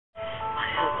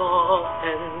thought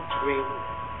and dream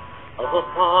of a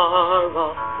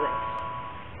far-off place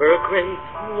where a great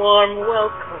warm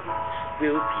welcome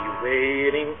will be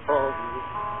waiting for you,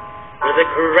 where the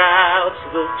crowds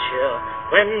will cheer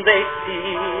when they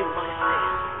see my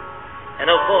face, and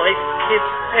a voice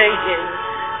keeps saying,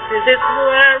 this is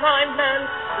where I'm meant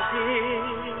to be.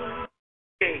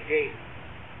 Hey.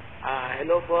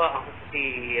 Hello po, I'm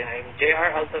J.R.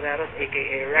 Altoneros,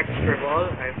 aka RexRevol.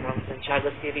 I'm from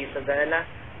Santiago City, Isabela.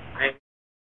 I'm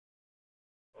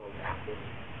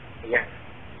yeah,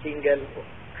 single po.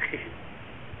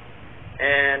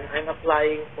 And I'm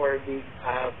applying for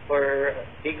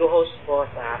BIGO Host po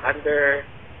under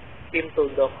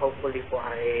TeamTuldok. Hopefully po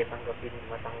ay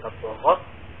matanggap po ako.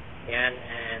 And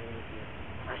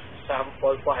as a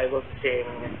sample po, I will sing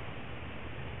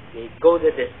Go the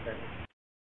Distance.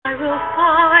 I will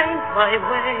find my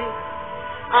way.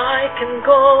 I can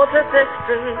go the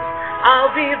distance. I'll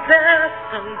be there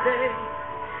someday.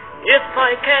 If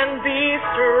I can be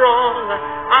strong,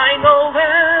 I know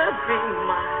every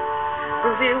mile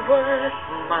will be worth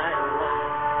my life.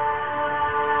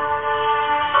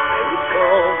 I would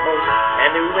go most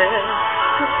anywhere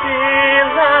to feel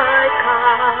like I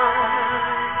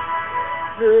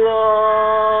belong.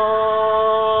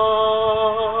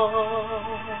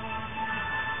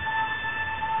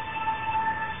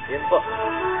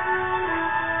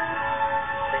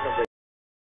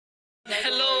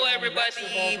 Hello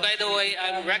everybody, by the way,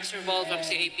 I'm RexRevol from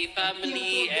CAP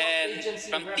family and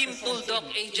from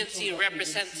TeamTuldok agency,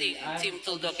 representing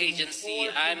TeamTuldok agency.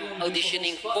 I'm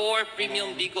auditioning for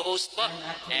Premium BIGO Host po,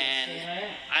 and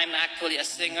I'm actually a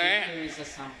singer,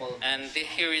 and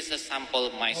here is a sample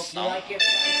of my song.